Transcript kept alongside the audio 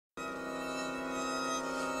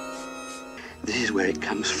This is where it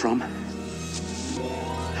comes from.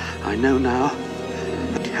 I know now.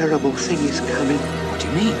 A terrible thing is coming. What do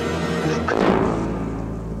you mean? Look.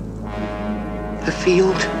 The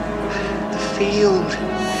field. The field.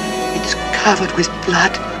 It's covered with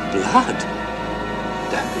blood. Blood?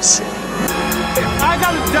 Don't be silly. If I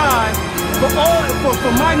gotta die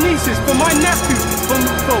for my nieces, for my nephews,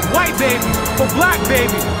 for white babies, for black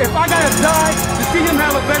babies, if I gotta die to see them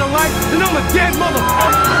have a better life, then I'm a dead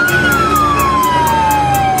motherfucker.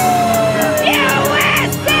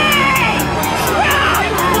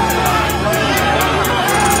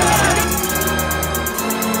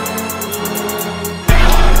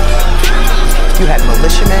 You had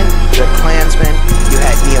militiamen, you had Klansmen, you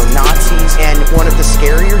had neo-Nazis, and one of the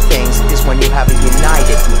scarier things is when you have a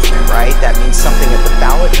united movement, right? That means something at the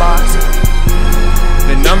ballot box.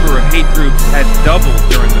 The number of hate groups has doubled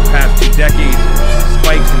during the past 2 decades,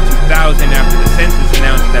 spikes in 2000 after the census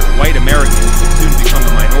announced that white Americans would soon become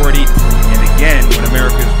a minority, and again when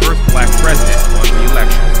America's first black president won the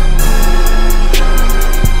election.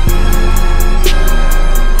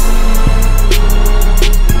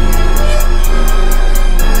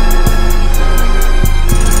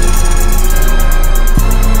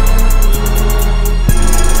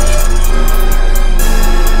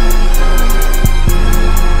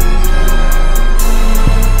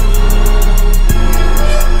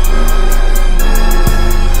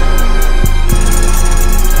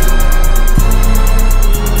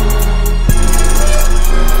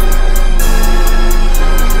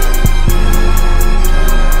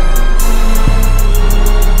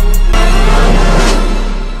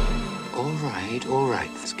 All right,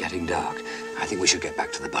 it's getting dark. I think we should get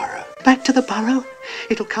back to the burrow. Back to the burrow?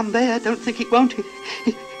 It'll come there. Don't think it won't.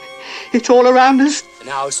 It's all around us.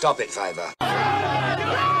 Now stop it, Fiver. We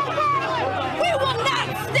will not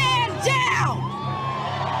stand down!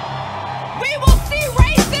 We will see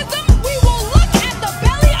racism, we will look at the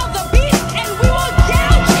belly of the beast, and we will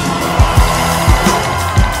gouge it!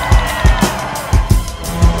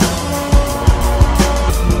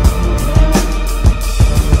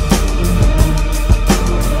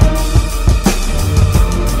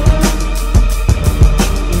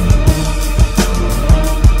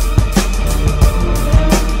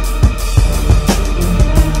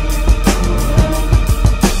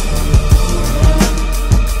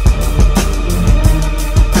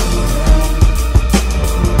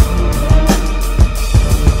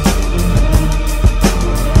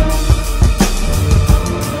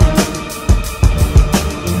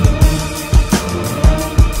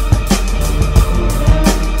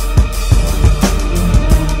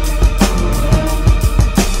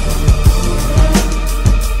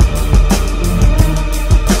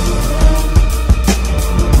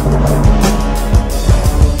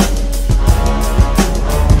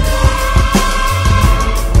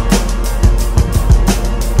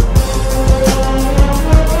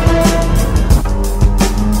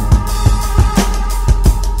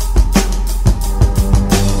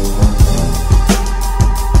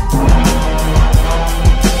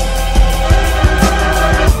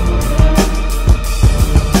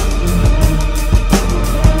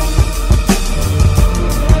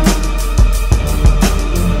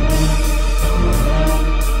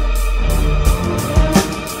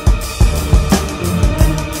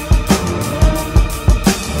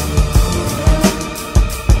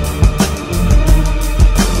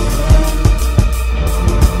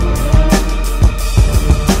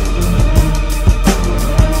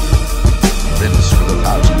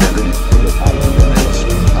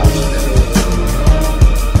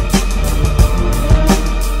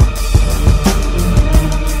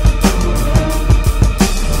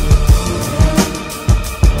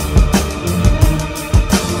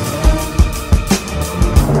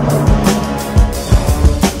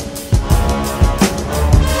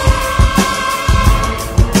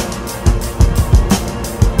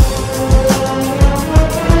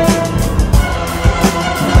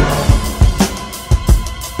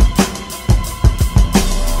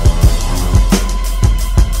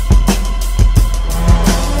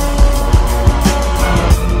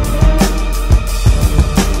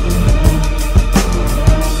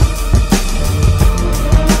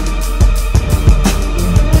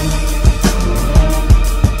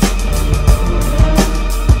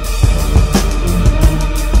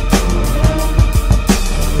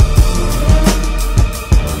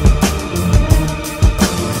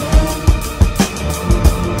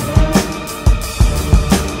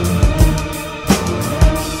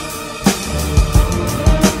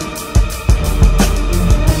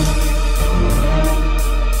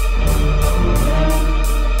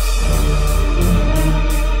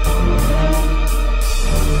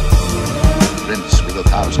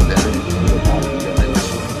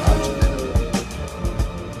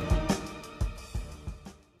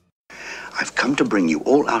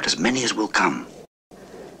 many as will come.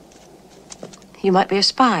 You might be a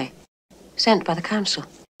spy, sent by the council.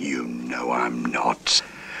 You know I'm not.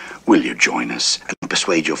 Will you join us and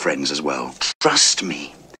persuade your friends as well? Trust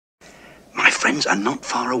me. My friends are not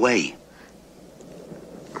far away.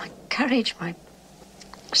 My courage, my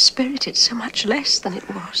spirit, it's so much less than it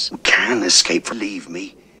was. We can escape, believe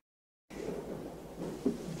me.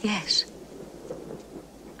 Yes.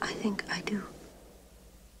 I think I do.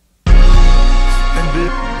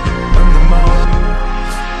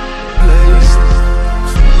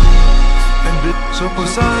 So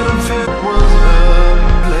Poseidon fit was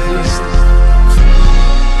placed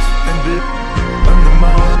and bit on the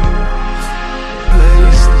mouth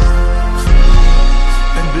placed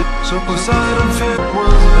and bit. So Poseidon fit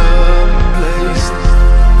was placed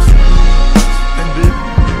and bit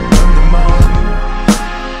on the mouth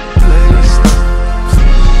placed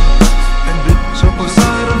and bit. So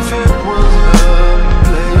Poseidon fit was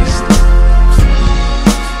placed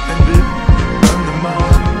and bit on the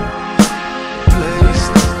mouth.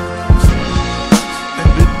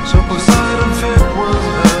 So Poseidon fit was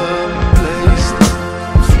placed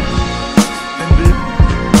and bit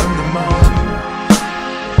on the mouth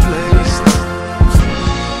placed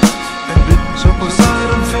and bit. So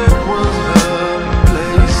Poseidon fit was placed and bit on the mouth placed and bit. So Poseidon fit was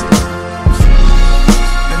placed and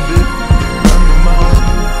bit on the mouth. So Poseidon fit was placed and bit on the mouth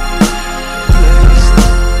placed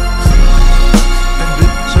and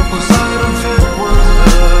bit. So Poseidon fit was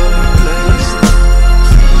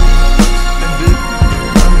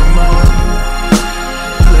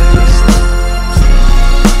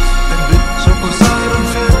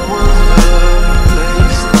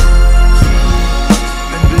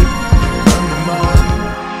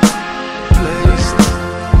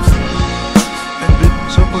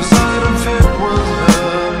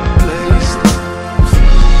placed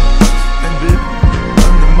and bit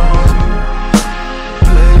on the mouth placed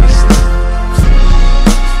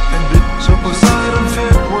and bit. So Poseidon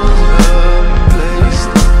fit was placed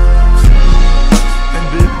and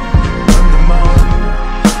bit on the mouth.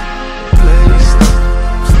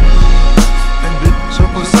 So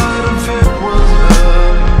Poseidon fit was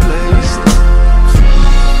placed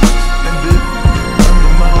and bit on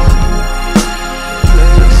the mouth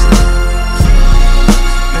placed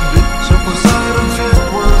and bit. So Poseidon fit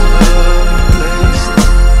was placed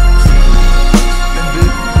and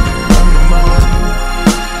bit on the mouth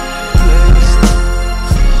placed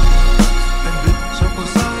and bit. So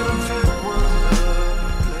Poseidon fit was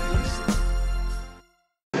placed.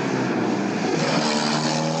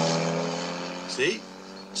 See?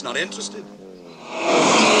 It's not interested.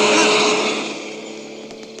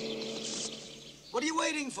 What are you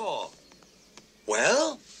waiting for?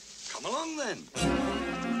 Well, come along then.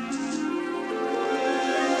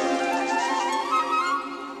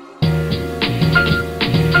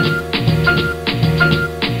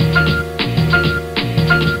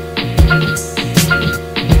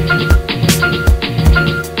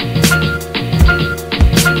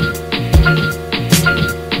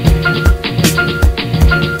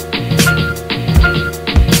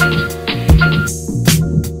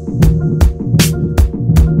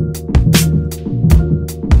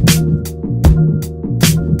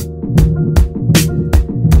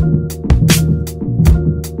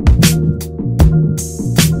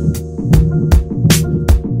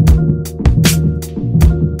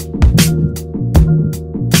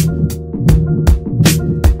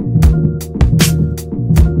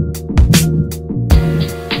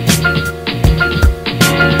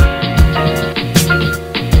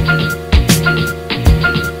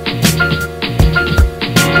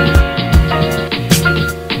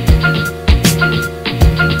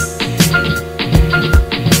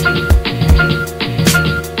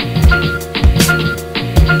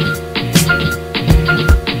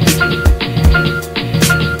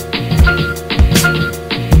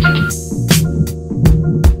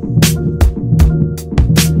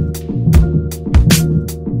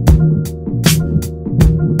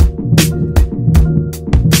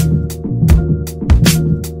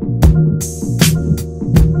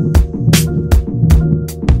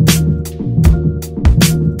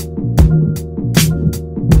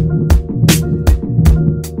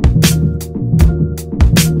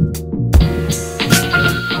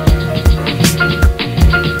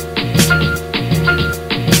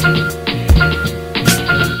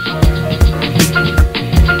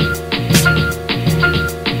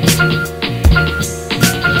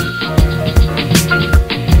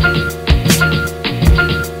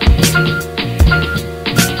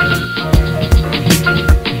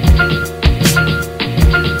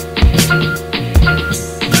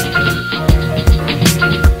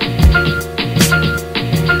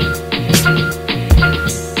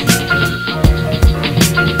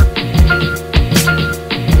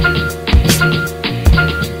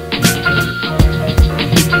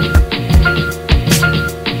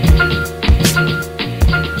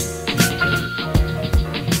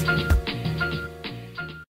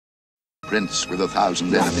 Prince with 1,000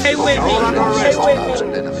 enemies. Stay with me. Prince Stay with with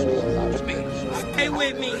 1,000 me. enemies. Stay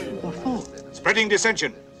with me. What for? Spreading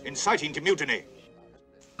dissension, inciting to mutiny.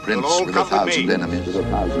 Prince all with come with 1,000 me. enemies.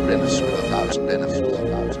 Prince with 1,000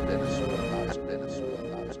 enemies.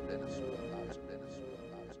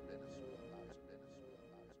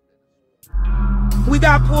 We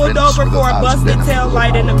got pulled Prince over with for a 1,000 busted enemies. tail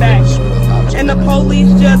light in the back. And the police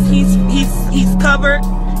just, he's covered.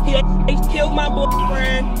 He killed my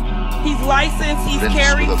boyfriend. He's licensed, he's Prince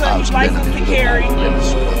carried, with so he's 1,000 licensed to enemies. carry.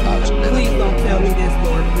 Prince with 1,000 enemies. Please don't tell me this,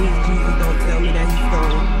 Lord. Please, Jesus, don't tell me that he's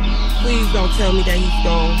gone. Please don't tell me that he's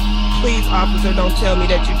gone. Please, officer, don't tell me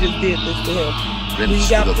that you just did this to him. Prince We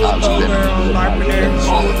got with pulled 1,000 over on enemies. Larpenteur.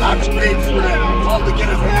 All the times told to get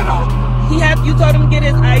his hand out. You told him to get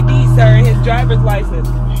his ID, sir, and his driver's license.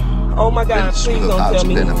 Oh my God, Prince please with don't tell 1,000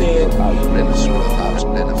 me he's enemies. dead. Prince with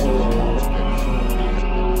 1,000 enemies.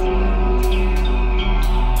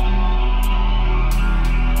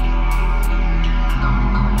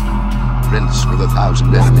 Prince with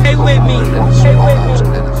 1,000 enemies. Stay with me. Prince Stay with with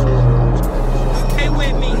 1,000 me. enemies. Stay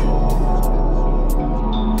with me.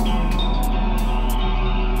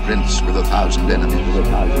 Prince with 1,000 enemies.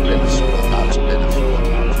 Prince with 1,000 enemies.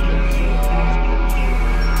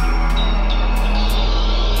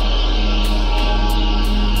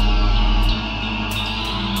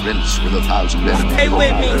 Prince with 1,000 enemies. Stay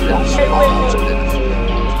with me. Prince Stay with with 1,000 me. enemies.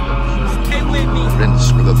 Stay with me.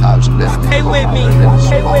 Prince with 1,000 enemies. Stay with me. Prince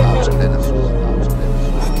Stay with with me. 1,000 enemies.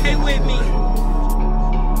 Stay with me.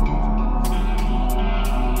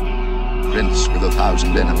 Prince with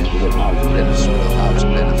 1,000 enemies. Prince with 1,000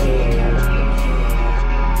 enemies.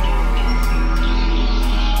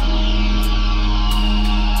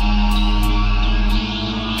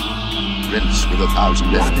 Prince with 1,000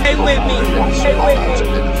 enemies. Stay with me. Prince Stay with with 1,000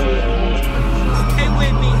 me. enemies. Stay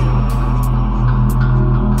with me.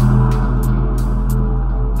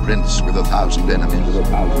 Prince with 1,000 enemies.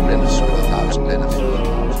 Prince with 1,000 enemies.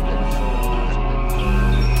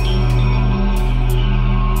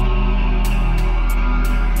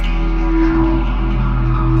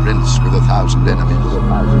 Prince with 1,000 enemies.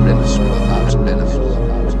 Prince with 1,000 enemies.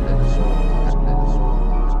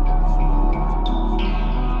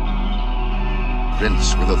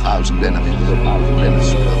 Prince with 1,000 enemies.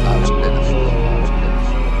 Prince with 1,000 enemies.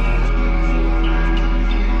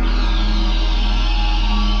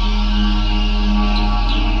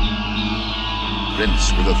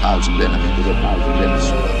 Prince with 1,000 enemies.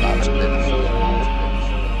 Prince with 1,000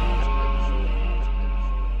 enemies.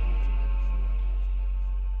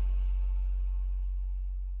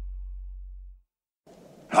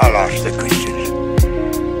 I lost the Christians.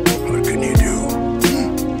 What can you do?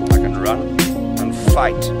 I can run and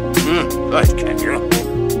fight. Fight, can you?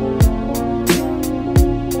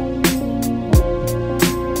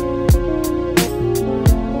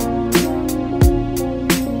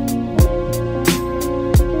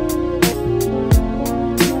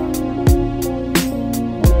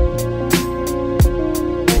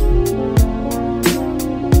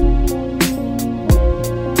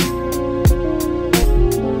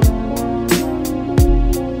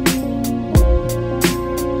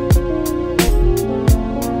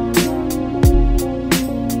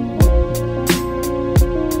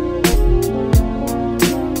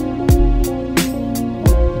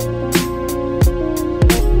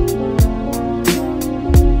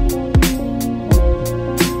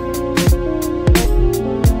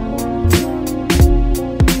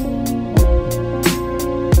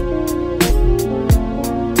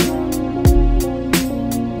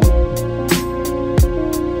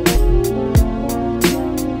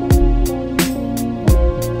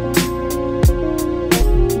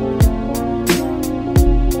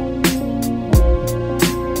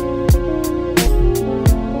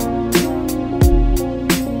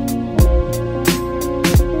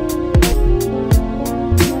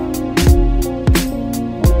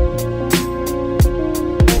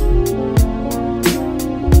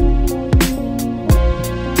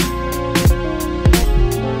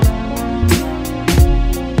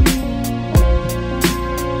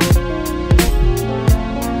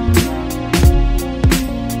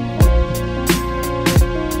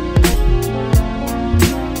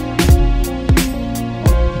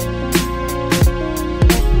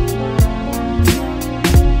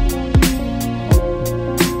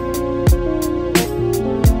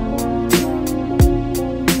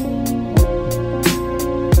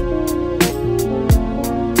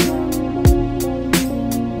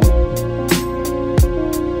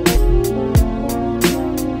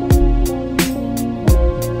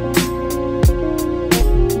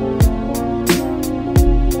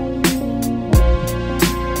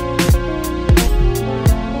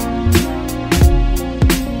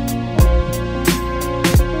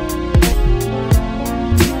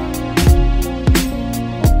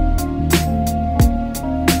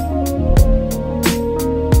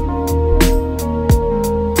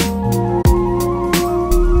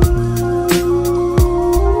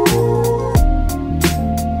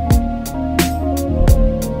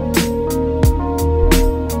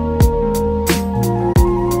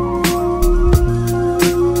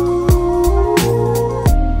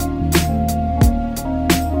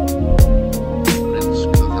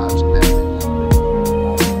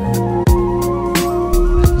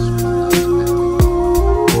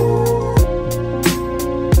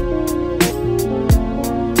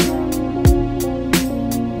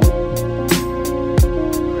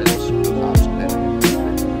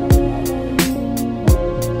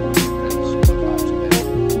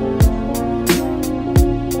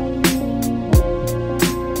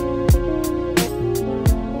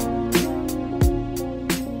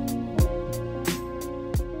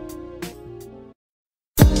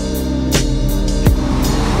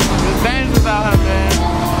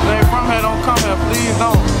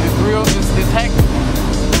 don't. It's real, it's hectic.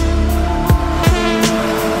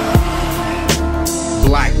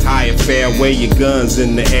 Black tie affair, wear your guns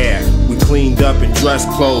in the air. We cleaned up and dressed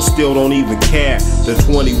clothes, still don't even care. The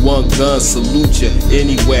 21 guns salute you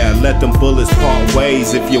anywhere. Let them bullets part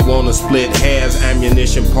ways. If you wanna split hairs,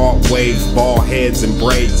 ammunition part ways. Ball heads and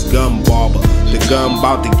braids, gun barber. The gun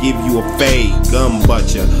bout to give you a fade, gun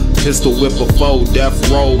butcher. Pistol whip a foe, death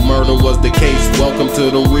row, murder was the case. Welcome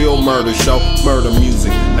to the real murder show. Murder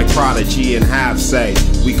music, like Prodigy and Half say.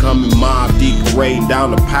 We coming mob deep, parading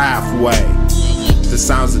down the pathway. The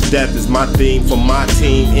sounds of death is my theme for my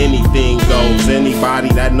team. Anything goes. Anybody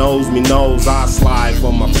that knows me knows I slide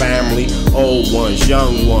for my family. Old ones,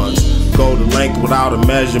 young ones. Go the length without a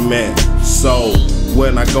measurement. So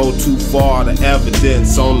when I go too far, the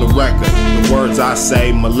evidence on the record. The words I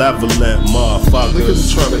say, malevolent motherfuckers. Niggas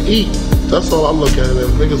is trying to eat. That's all I look at.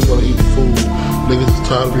 Niggas want to eat food. Niggas is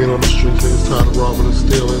tired of being on the streets. Niggas tired of robbing and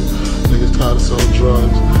stealing. Niggas tired of selling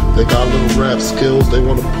drugs. They got little rap skills. They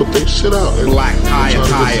want to put their shit out. Black tie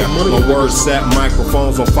attire. My words set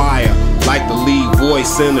microphones on fire. Like the lead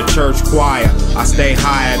voice in the church choir. I stay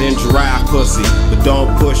higher than giraffe pussy. But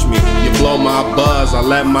don't push me. You blow my buzz. I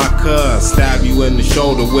let my cuz stab you in the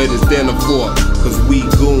shoulder with his dinner fork. Cause we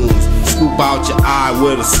goons. Scoop out your eye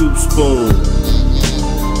with a soup spoon.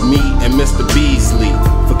 Me and Mr. Beasley.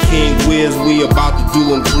 For King Wiz, we about to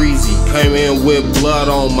do him greasy. Came in with blood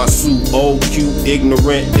on my suit. Old, cute,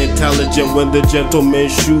 ignorant, intelligent. When the gentlemen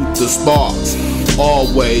shoot the sparks,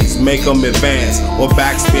 always make them advance or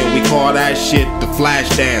backspin. We call that shit the flash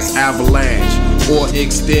dance, avalanche, or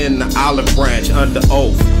extend the olive branch under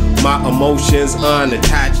oath. My emotions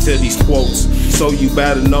unattached to these quotes, so you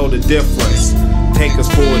better know the difference. Take us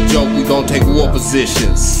for a joke, we gon' take war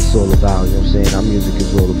positions. It's all about, you know what I'm saying, our music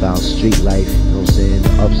is all about street life, you know what I'm saying, the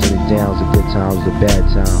ups and the downs, the good times, the bad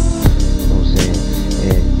times, you know what I'm saying,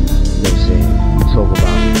 and, you know what I'm saying, we talk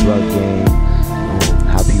about the drug game,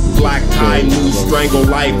 how people... Black tie, new strangle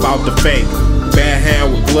life out the fake. Bad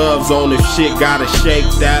hand with gloves on if shit gotta shake.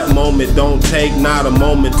 That moment don't take, not a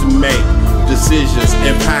moment to make decisions.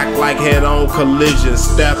 Impact like head-on collisions.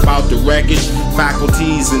 Step out the wreckage,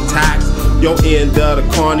 faculties intact. Your end of the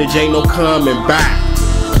carnage ain't no coming back.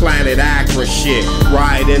 Planet Accra shit,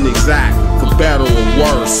 right and exact. For better or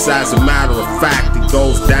worse, as a matter of fact, it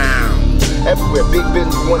goes down. Everywhere, big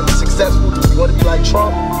business, we wanna be successful, we wanna be like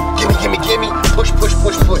Trump. Gimme, gimme, gimme, push, push,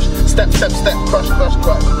 push, push. Step, step, step, crush, crush,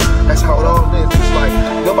 crush. That's how it all is. It's like,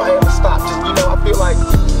 nobody ever stopped. Just, you know, I feel like,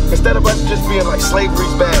 instead of us just being like,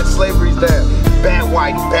 slavery's bad, slavery's down, bad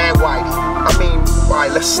whitey, bad whitey. I mean,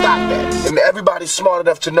 alright, let's stop that. And everybody's smart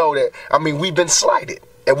enough to know that, I mean, we've been slighted,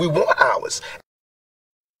 and we want ours.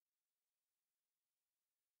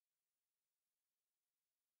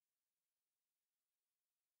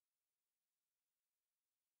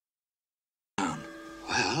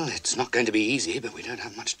 Well, it's not going to be easy, but we don't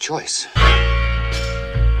have much choice.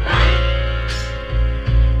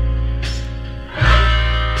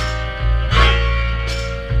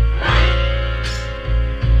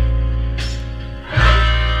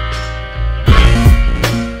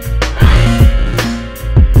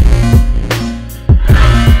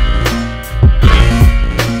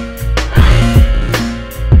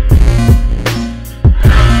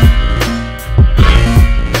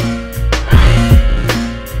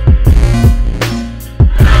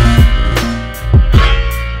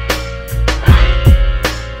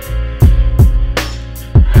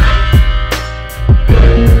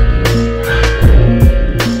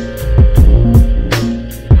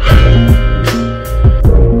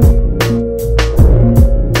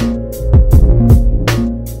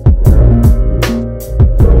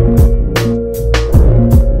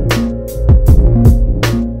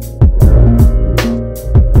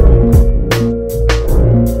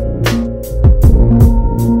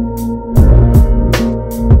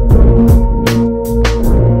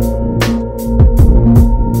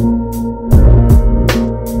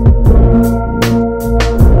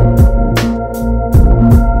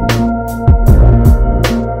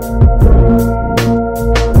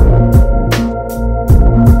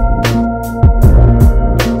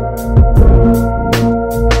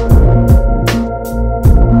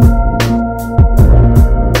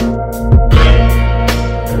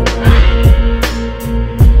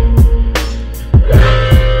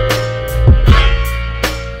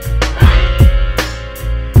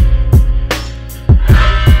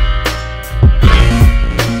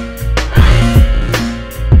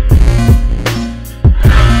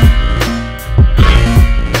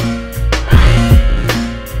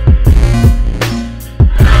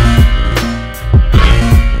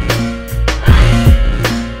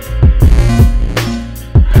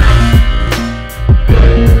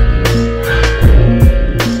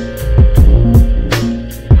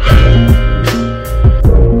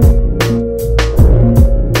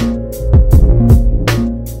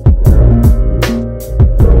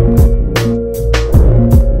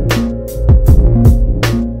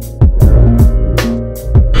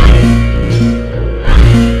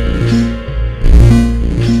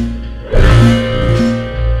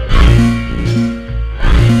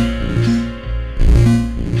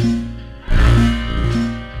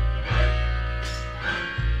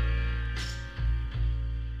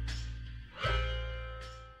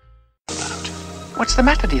 What's the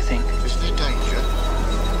matter, do you think? Is there danger?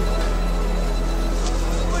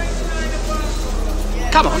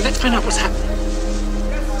 Come on, let's find out what's happening.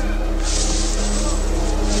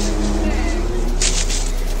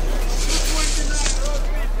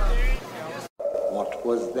 What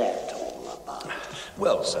was that all about?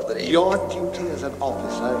 Well, sir, your duty as an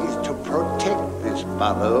officer is to protect this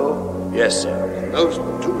borough. Yes, sir. And those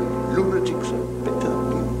two lunatics are better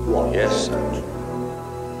be watched. Yes, sir.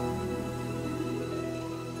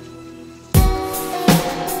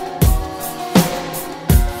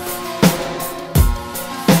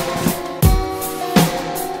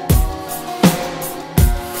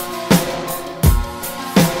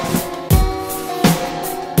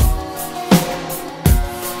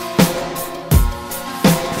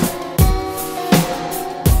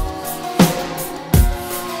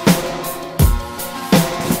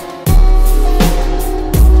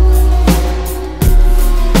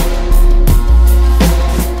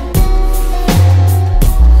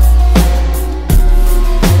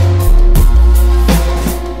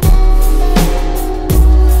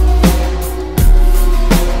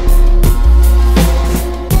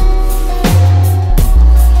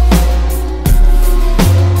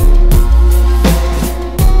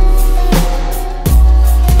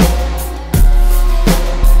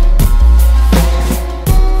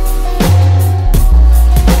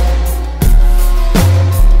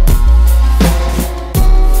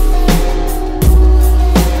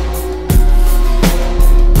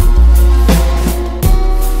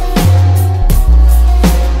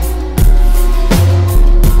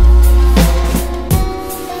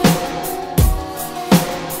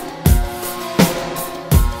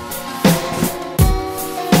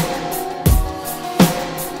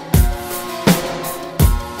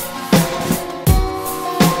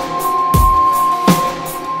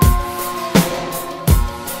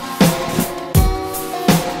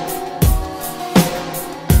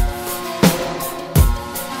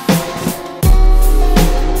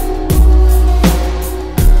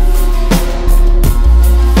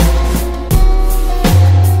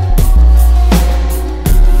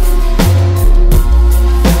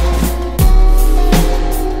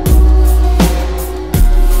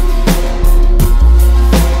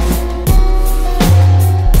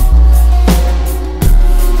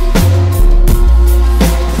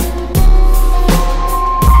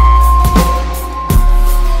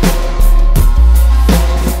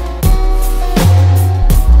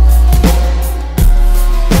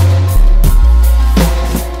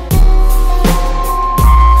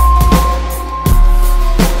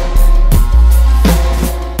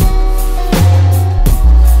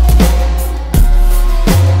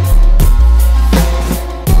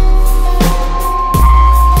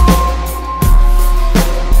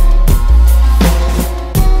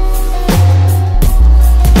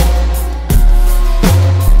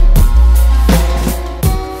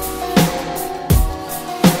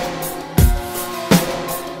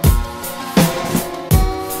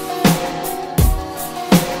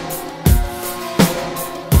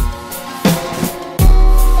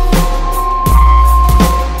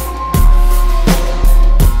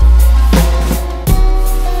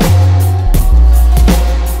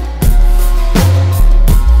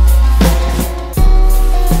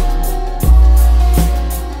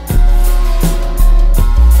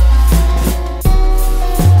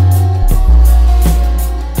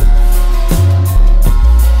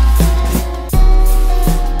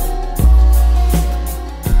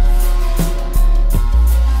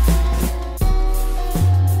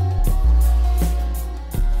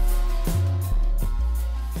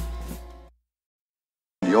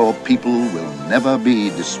 Your people will never be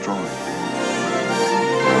destroyed.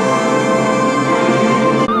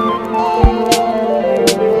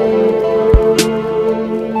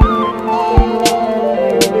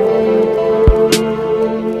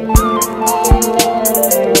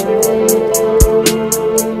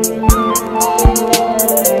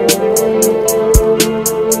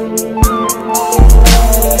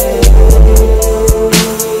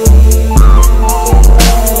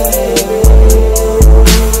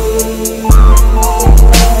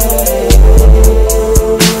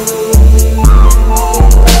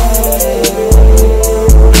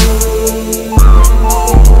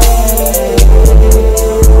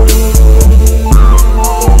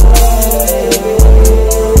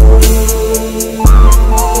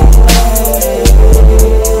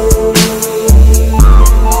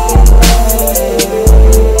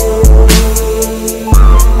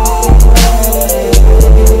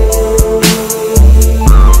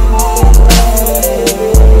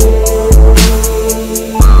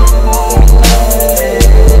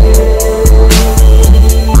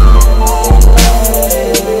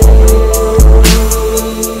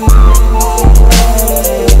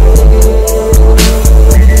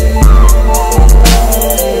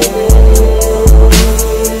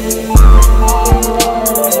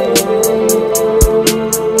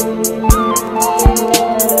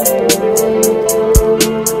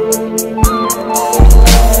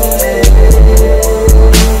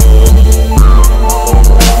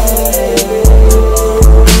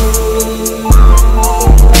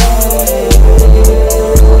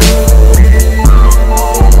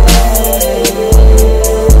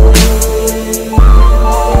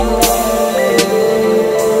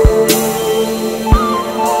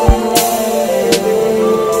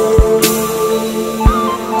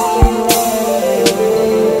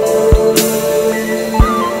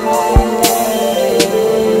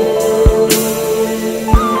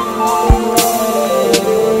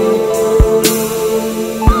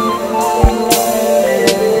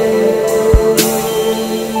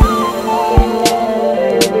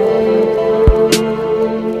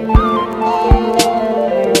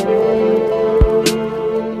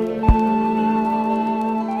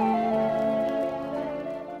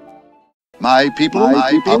 My people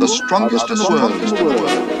are the strongest in the world.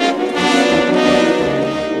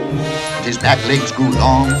 And his back legs grew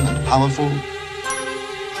long and powerful,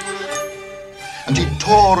 and he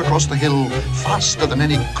tore across the hill faster than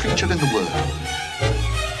any creature in the world.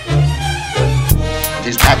 And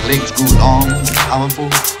his back legs grew long and powerful,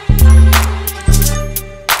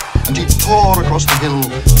 and he tore across the hill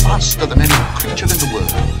faster than any creature in the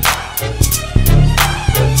world.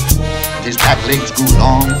 And his back legs grew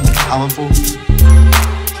long and powerful,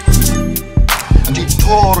 and he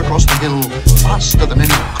tore across the hill faster than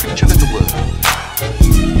any creature in the world.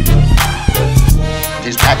 And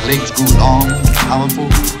his back legs grew long and powerful,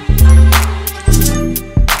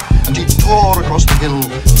 and he tore across the hill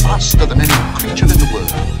faster than any creature in the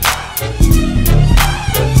world.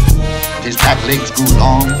 And his back legs grew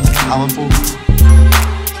long and powerful,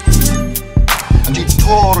 and he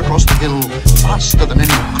tore across the hill faster than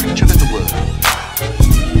any creature in the world.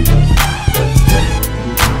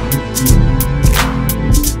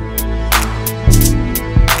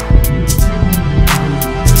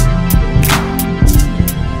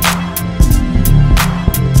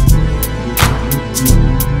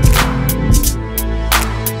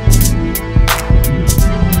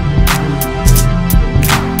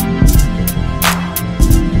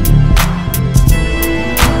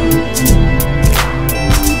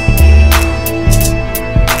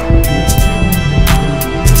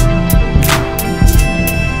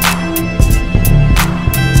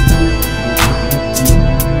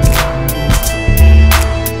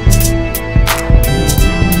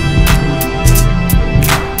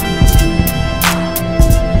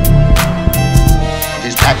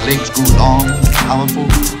 Legs grew long and powerful,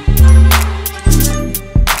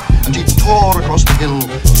 and he tore across the hill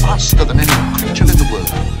faster than any creature in the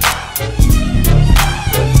world.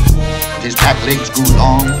 And his back legs grew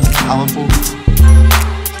long and powerful,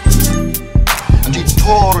 and he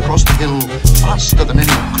tore across the hill faster than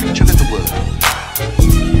any creature in the world.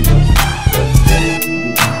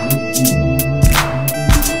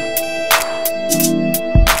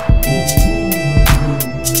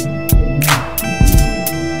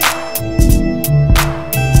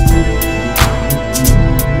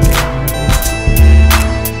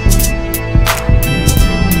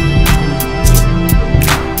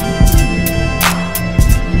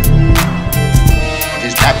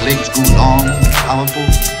 Legs grew long and powerful,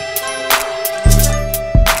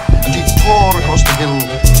 and he tore across the hill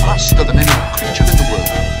faster than any creature in the world.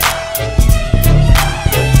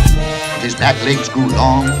 And his back legs grew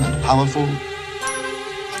long and powerful,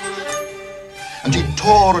 and he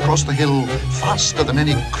tore across the hill faster than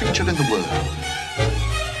any creature in the world.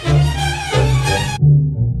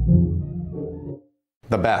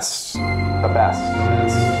 The best. The best.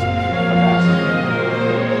 Yes. The best.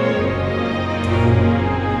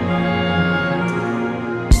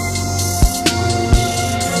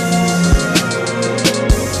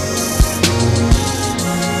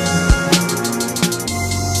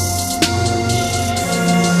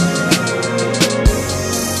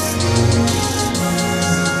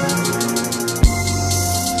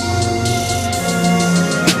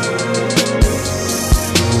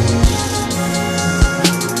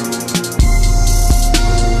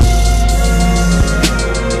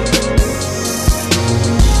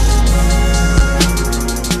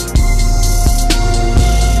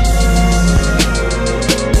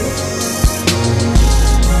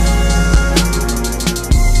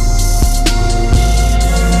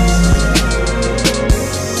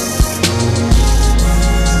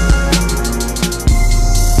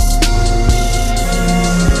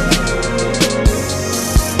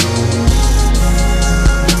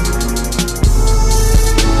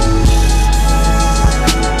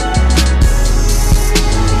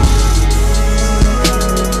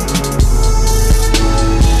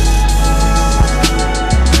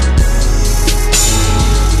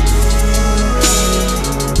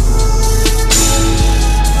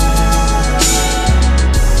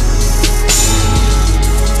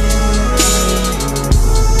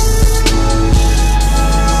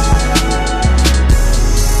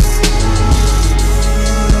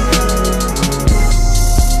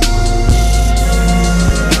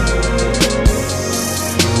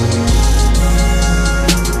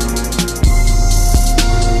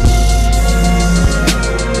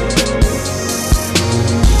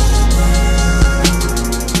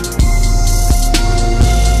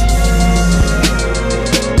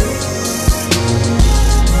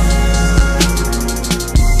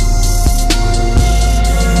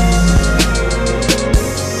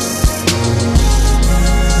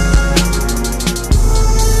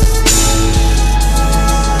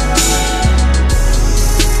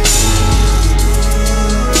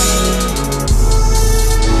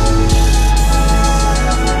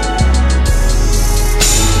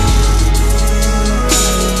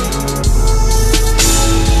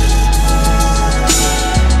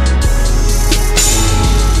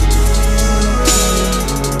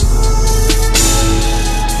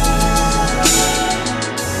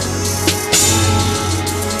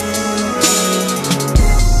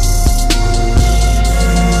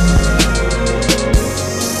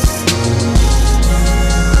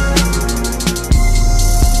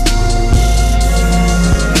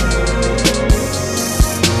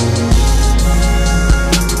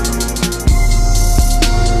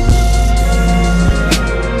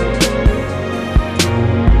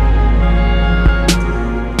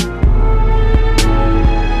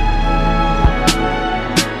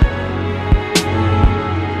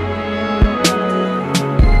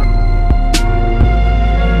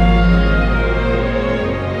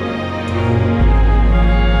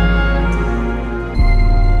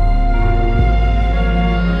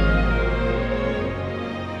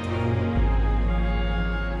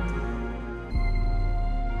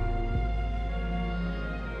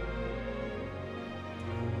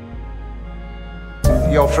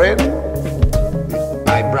 friend?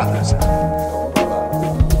 My brother, sir.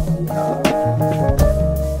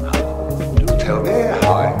 Do tell me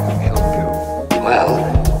how I can help you.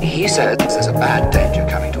 Well, he says there's a bad danger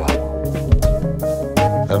coming to us.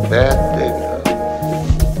 A bad danger.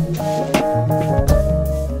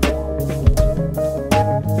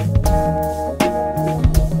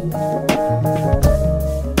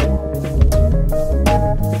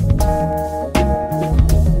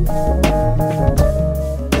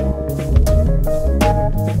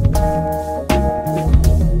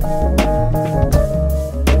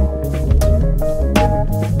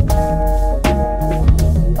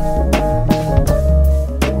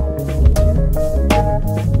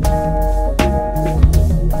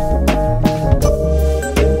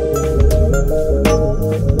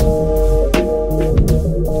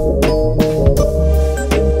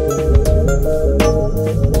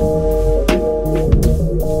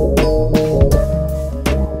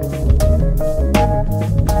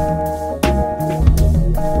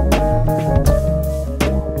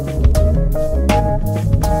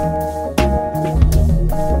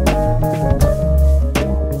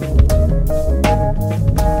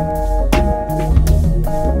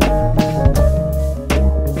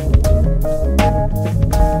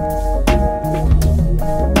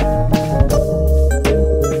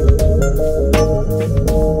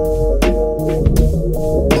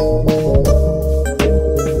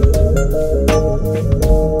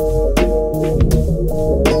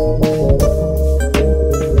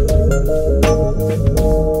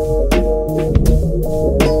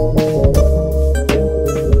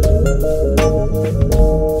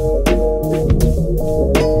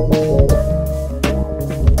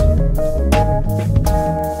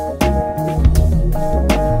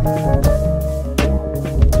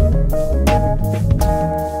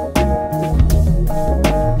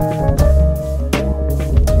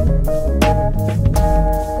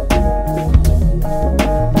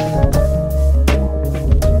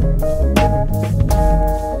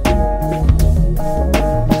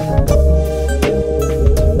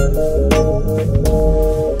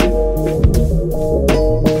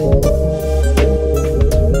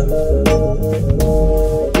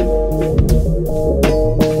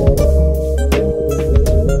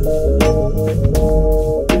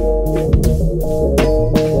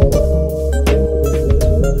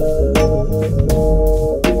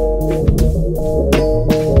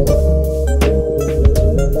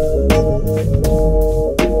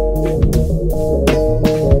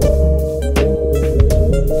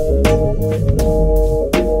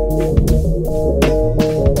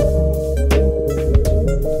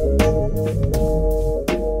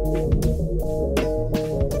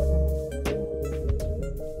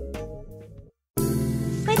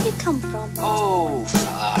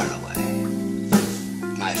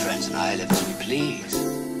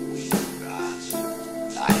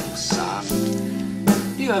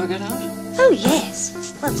 you ever get out? Oh,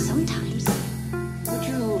 yes. Well, sometimes. Would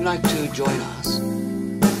you like to join us?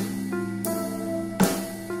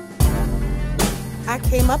 I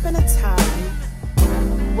came up in a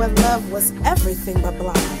time when love was everything but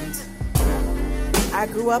blind. I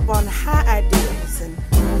grew up on high ideals, and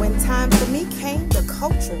when time for me came, the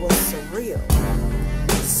culture was surreal.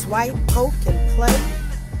 Swipe, poke, and play.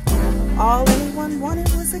 All anyone wanted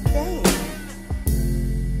was a game.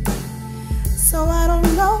 So I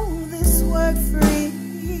don't know this word free,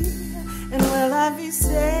 and will I be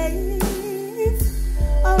safe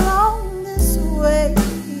along this way?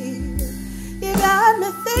 You got me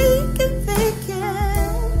thinking,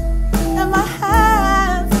 am I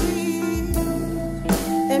happy?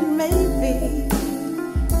 And maybe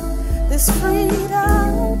this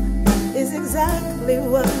freedom is exactly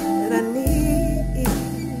what I need.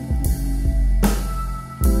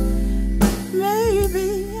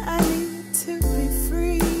 Maybe I need to be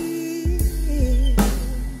free.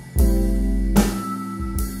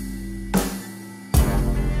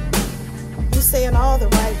 You're saying all the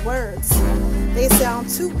right words. They sound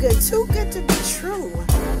too good to be true.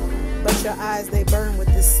 But your eyes, they burn with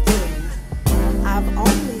this sting. I've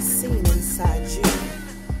only seen inside you.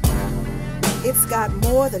 It's got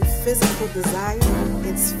more than physical desire.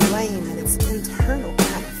 It's flame and it's internal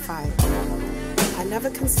kind of fire. I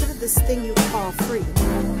never considered this thing you call free.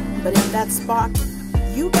 But if that spark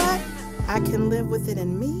you got, I can live with it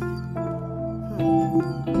in me.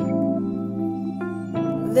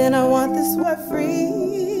 Then I want this word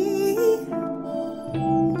free.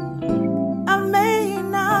 I may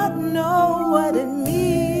not know what it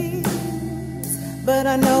means, but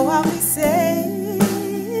I know I'll be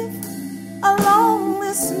safe along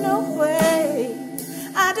this new way.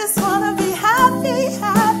 I just wanna be happy,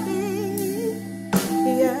 happy.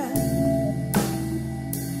 that?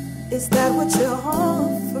 Is that what you're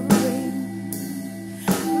offering?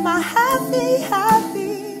 My happy,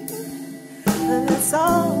 that's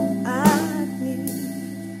all I need.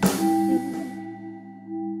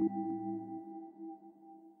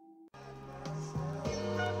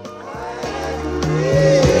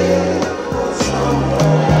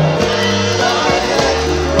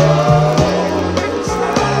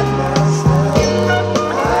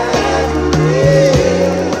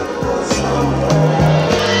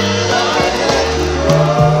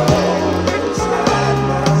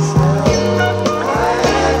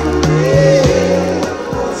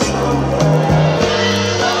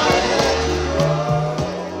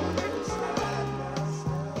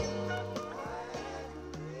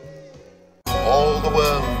 All the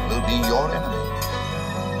world will be your enemy.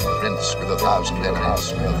 Prince with 1,000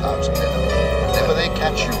 enemies, Whenever they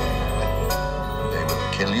catch you, they will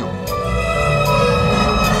kill you.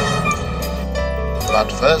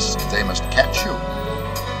 But first, they must catch you.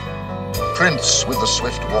 Prince with the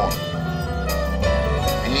swift warning.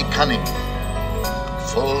 Be cunning,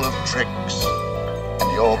 full of tricks,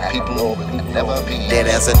 and your people will never be. Dead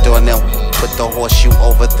as a doornail, put the horseshoe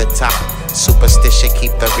over the top. Superstition,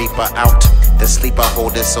 keep the reaper out. The sleeper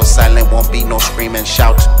holder so silent, won't be no scream and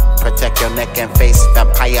shout. Protect your neck and face,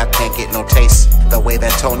 vampire can't get no taste. The way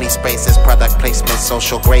that Tony spaces, product placement,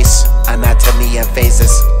 social grace. Anatomy and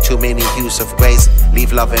phases, too many hues of grays.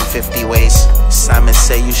 Leave love in 50 ways. Simon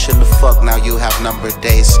say you shouldn't fuck, now you have numbered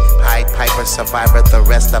days. Pied Piper survivor, the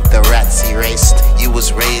rest of the rats erased. You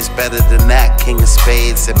was raised better than that, king of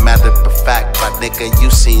spades. It mattered for fact, but nigga,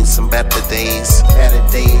 you seen some better days. Better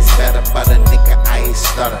days, better, but a nigga, I ain't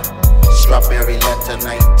stutter. Strawberry letter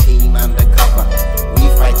 19 undercover. We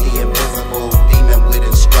fight the invisible demon with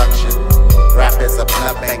instruction. Rap is a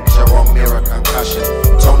blood bank, Jerome Mirror concussion.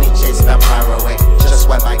 Tony chase vampire away, just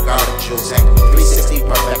when my garden jewels hang. 360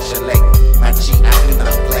 perfection late, my G I do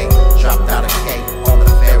not play. Dropped out of K on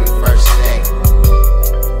the very first day.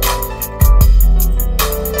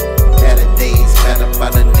 Better days, better,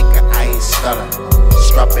 but a nigga, I ain't stutter.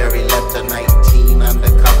 Strawberry letter 19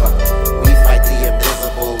 undercover. We fight the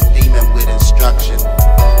invisible demon with instruction.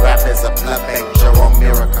 Rap is a blood bank, Jerome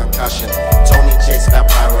Mirror concussion. Tony chase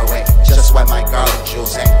vampire away, just when my garden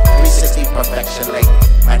jewels hang. 360 perfection late,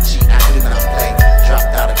 my G I do not play.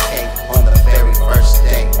 Dropped out of K on the very first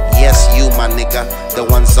day. Yes, you my nigga, the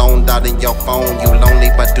one zoned out in your phone. You lonely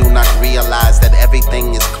but do not realize that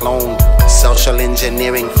everything is cloned. Social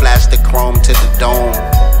engineering, flash the chrome to the dome.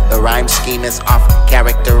 The rhyme scheme is off,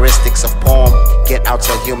 characteristics of poem. Get out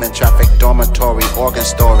to human traffic, dormitory, organ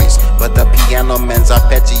stories. But the piano man's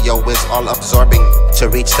arpeggio is all absorbing. To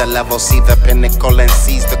reach the level, see the pinnacle and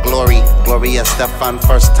seize the glory. Gloria Stefan,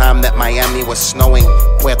 first time that Miami was snowing.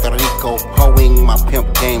 Puerto Rico, hoeing, my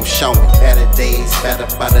pimp game showing. Better days, better,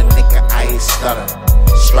 but a nigga, I ain't stutter.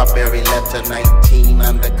 Strawberry letter 19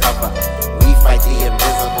 undercover. We fight the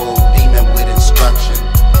invisible demon with instruction.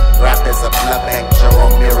 Rap is a blood bank,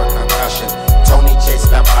 Jerome Mirror concussion. Tony chase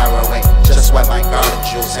vampire away, just when my garden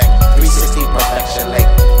jewels hang. 360 perfection late,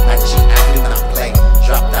 my G I do not play.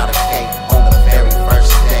 Dropped out of K on the very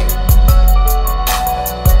first day.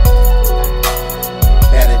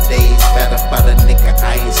 Better days, better, but a nigga,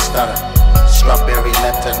 I ain't stutter. Strawberry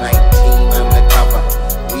letter 19 undercover.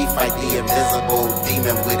 We fight the invisible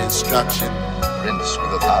demon with instruction. Prince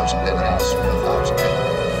with 1,000 enemies,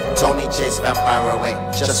 Tony chase vampire away,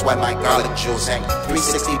 just when my garlic jewels hang.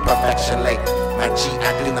 360 perfection late, my G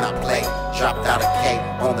I do not play. Dropped out of K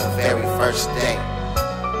on the very first day.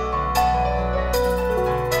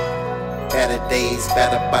 Better days,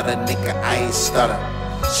 better, but a nigga, I ain't stutter.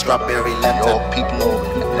 Strawberry letter, your people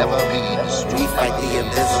will never be. We fight the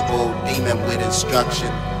invisible demon with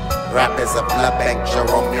instruction. Rap is a blood bank,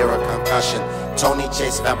 Jerome Mirror concussion. Tony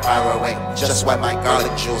chase vampire away, just when my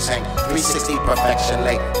garlic jewels hang. 360 perfection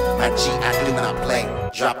late, my G I do not play.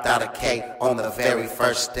 Dropped out of K on the very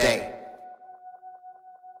first day.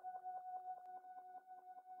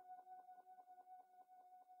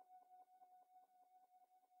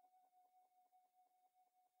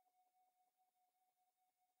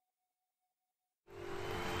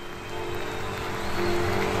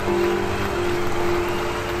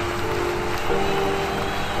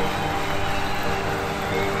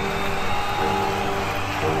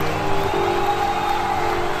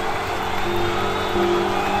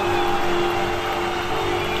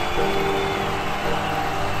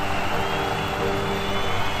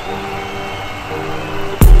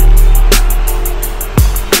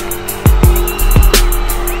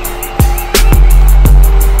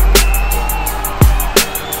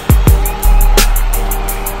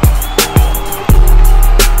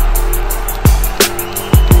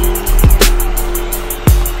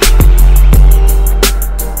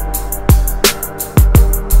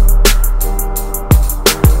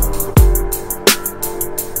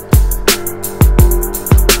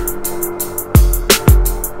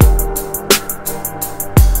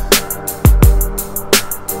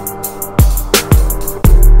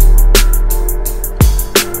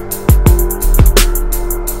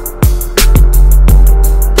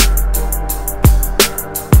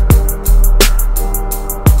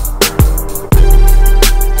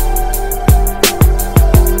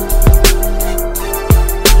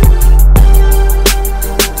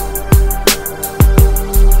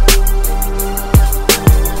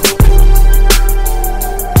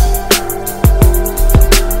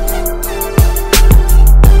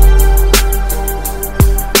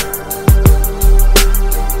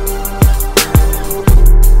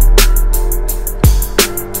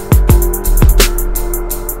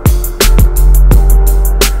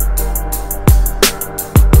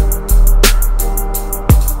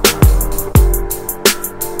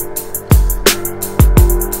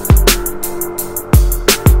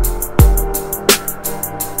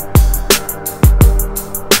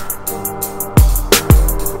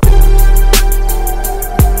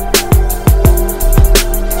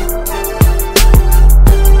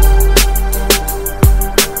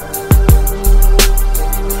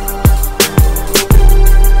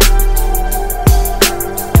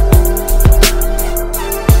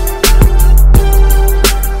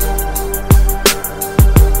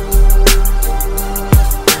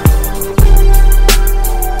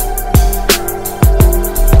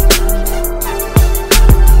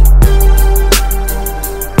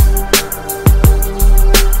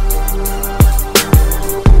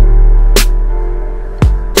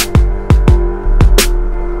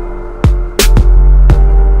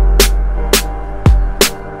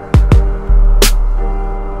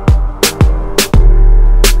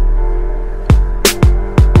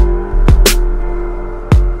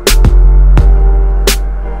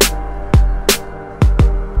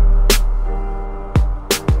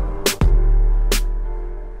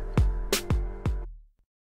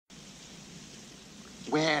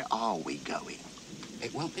 Where are we going?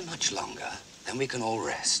 It won't be much longer. Then we can all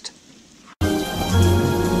rest. Can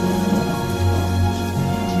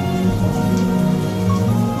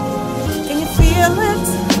you feel it?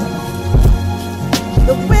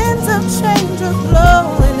 The winds of change are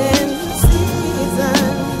blowing in the season.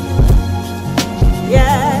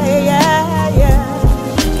 Yeah, yeah, yeah.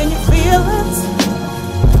 Can you feel it?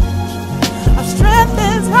 Our strength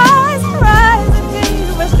is rising, rising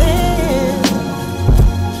deep within.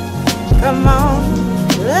 Come on,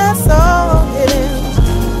 let's all get in.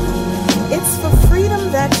 It's for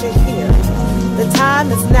freedom that you're here. The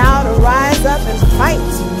time is now to rise up and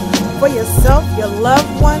fight for yourself, your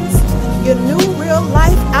loved ones, your new real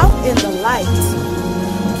life out in the light.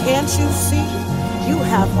 Can't you see? You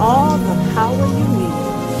have all the power you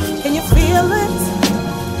need. Can you feel it?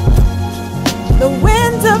 The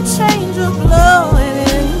winds of change are blowing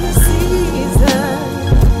in the season.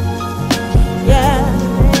 Yeah,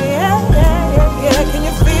 yeah, yeah, yeah, yeah. Can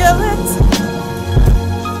you feel it?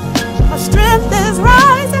 Our strength is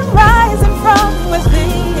rising, rising from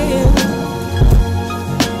within.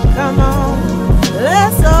 Come on,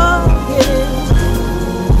 let's all get in.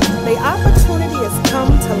 The opportunity has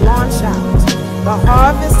come to launch out. The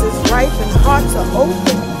harvest is ripe and hearts are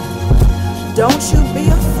open. Don't you be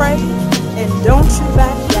afraid and don't you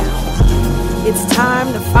back down. It's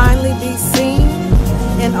time to finally be seen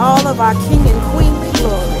in all of our king and queenly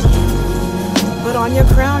glory. Put on your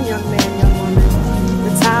crown, young man, young woman.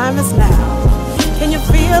 The time is now. Can you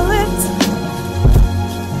feel it?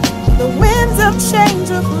 The winds of change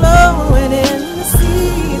are blowing in the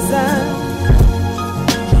season.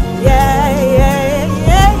 Yeah, yeah,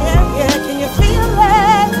 yeah, yeah, yeah. Can you feel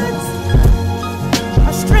it?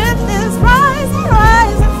 Our strength is rising,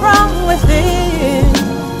 rising from within.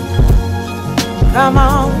 Come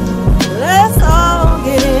on, let's all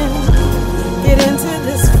get in. Get into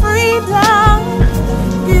this freedom.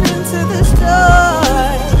 Get into this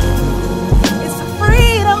joy. It's the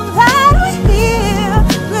freedom that we hear.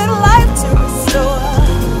 Good life to restore.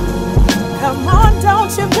 Come on,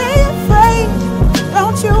 don't you be afraid.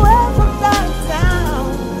 Don't you ever back down.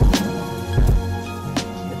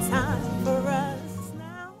 The time for us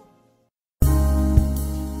now.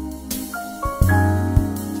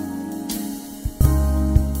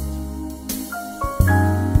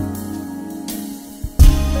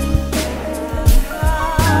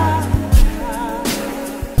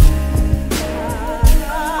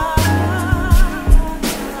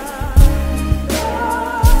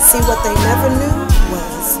 See, what they never knew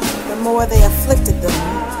was the more they afflicted them,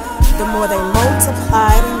 the more they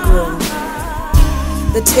multiplied and grew.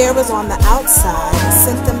 The terrors on the outside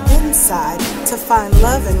sent them inside to find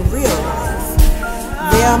love in real life.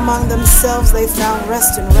 There among themselves they found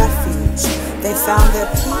rest and refuge. They found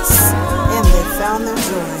their peace and they found their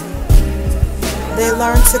joy. They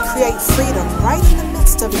learned to create freedom right in the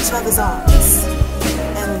midst of each other's arms.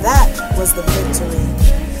 And that was the victory.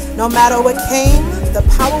 No matter what came, the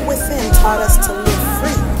power within taught us to live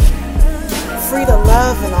free. Free to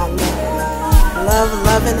love in our love. Love,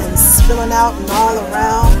 loving, and spilling out and all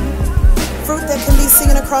around. Fruit that can be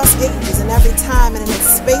seen across ages and every time and in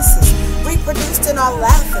its spaces, reproduced in our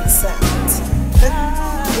laughing sound.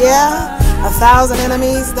 Yeah, 1,000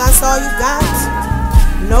 enemies, that's all you got.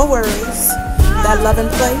 No worries, that loving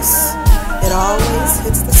place, it always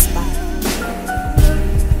hits the spot.